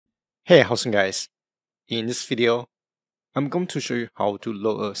Hey, how's it guys? In this video, I'm going to show you how to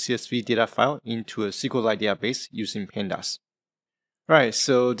load a CSV data file into a SQLite database using pandas. Right,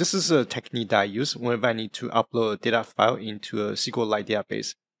 so this is a technique that I use whenever I need to upload a data file into a SQLite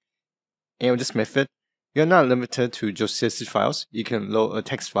database. And with this method, you're not limited to just CSV files. You can load a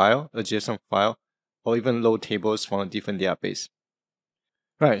text file, a JSON file, or even load tables from a different database.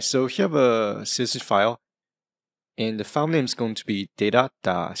 Right, so here I have a CSV file, and the file name is going to be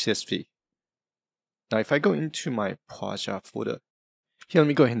data.csv. Now, if I go into my project folder, here let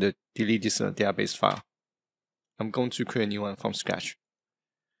me go ahead and delete this database file. I'm going to create a new one from scratch.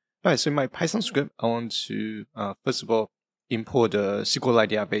 Alright, so in my Python script, I want to first of all import the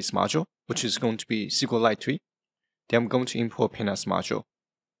SQLite database module, which is going to be SQLite 3. Then I'm going to import pandas module.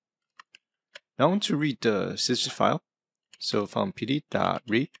 Now I want to read the CSV file. So from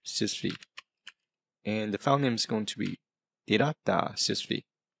pd.read CSV, and the file name is going to be data.csv.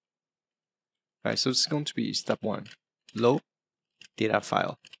 Alright, so it's going to be step 1, load data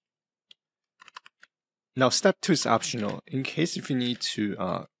file. Now step 2 is optional in case if you need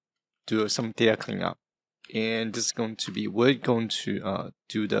to do some data cleanup, and this is going to be we're going to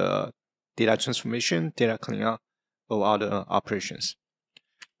do the data transformation, data cleanup, or other operations.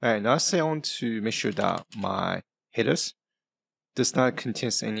 Alright, now say I want to make sure that my headers does not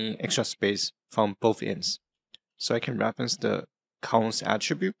contain any extra space from both ends. So I can reference the counts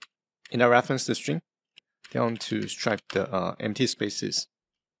attribute, and I reference the string. Then I want to stripe the empty spaces.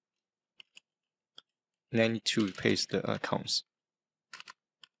 And I need to replace the counts.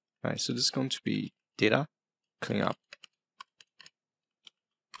 Alright, so this is going to be data cleanup.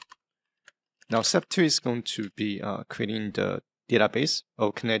 Now step 2 is going to be creating the database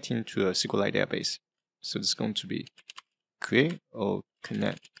or connecting to a SQLite database. So this is going to be create or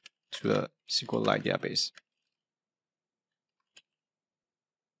connect to a SQLite database.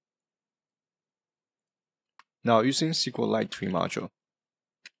 Now using SQLite 3 module,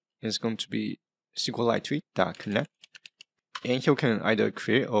 it's going to be SQLite 3.connect, and here we can either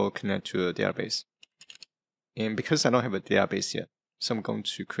create or connect to a database. And because I don't have a database yet, so I'm going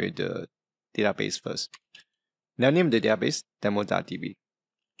to create the database first. Now name the database demo.db,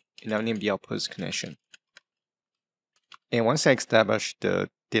 and I'll name the output connection. And once I establish the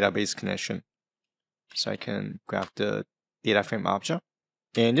database connection, so I can grab the data frame object,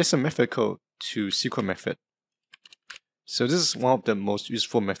 and there's a method called toSQL method. So this is one of the most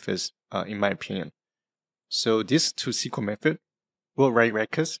useful methods in my opinion. So this toSQL method will write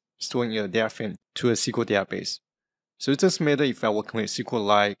records storing a data frame to a SQL database. So it doesn't matter if I'm working with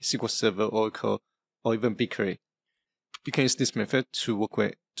SQLite, SQL Server, Oracle, or even BigQuery. You can use this method to work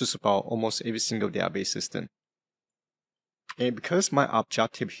with just about almost every single database system. And because my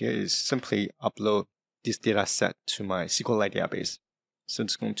objective here is simply upload this data set to my SQLite database, so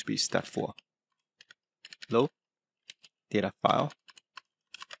it's going to be step 4. Load data file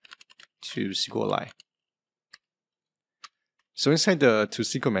to SQLite. So inside the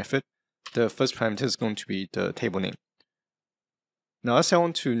toSQL method, the first parameter is going to be the table name. Now as I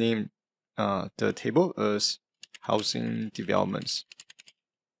want to name the table as housing developments,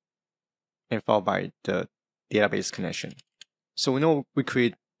 and followed by the database connection. So we know we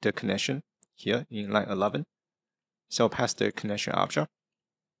create the connection here in line 11. So I'll pass the connection object.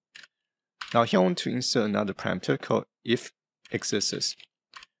 Now here I want to insert another parameter called if exists.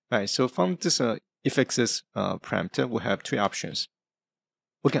 Right, so from this if exists parameter, we have 3 options.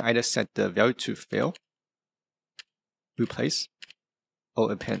 We can either set the value to fail, replace,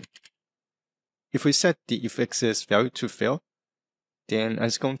 or append. If we set the if exists value to fail, then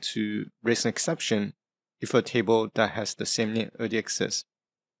it's going to raise an exception if a table that has the same name already exists.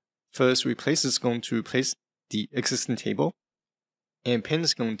 First, replace is going to replace the existing table, and append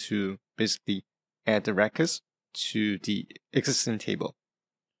is going to basically add the records to the existing table.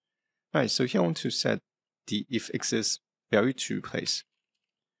 Alright, so here I want to set the if exists value to replace.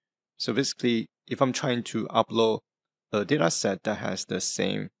 So basically, if I'm trying to upload a data set that has the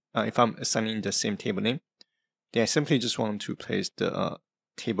same, if I'm assigning the same table name, then I simply just want to replace the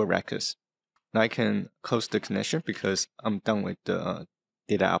table records. Now I can close the connection because I'm done with the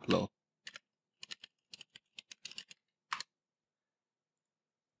data upload.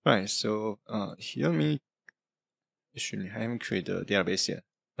 Right, so here I haven't created a database yet.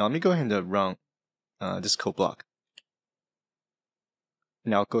 Now let me go ahead and run this code block.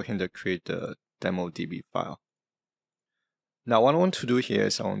 Now I'll go ahead and create the demo.db file. Now what I want to do here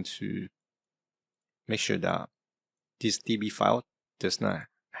is I want to make sure that this DB file does not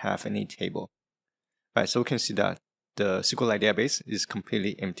have any table. Right, so we can see that the SQLite database is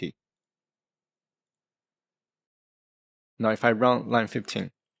completely empty. Now if I run line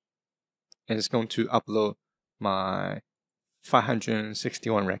 15, and it's going to upload my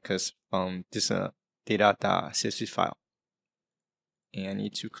 561 records from this data.csv file. And I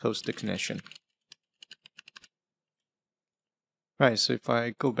need to close the connection. Right, so if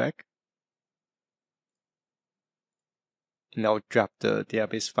I go back, and I'll drop the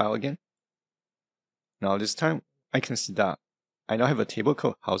database file again. Now this time, I can see that I now have a table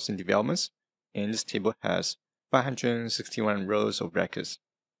called housing developments, and this table has 561 rows of records.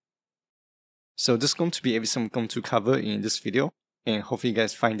 So this is going to be everything I'm going to cover in this video, and hopefully you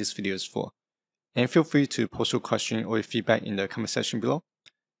guys find this video useful. And feel free to post your question or your feedback in the comment section below.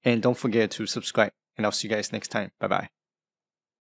 And don't forget to subscribe, and I'll see you guys next time. Bye bye.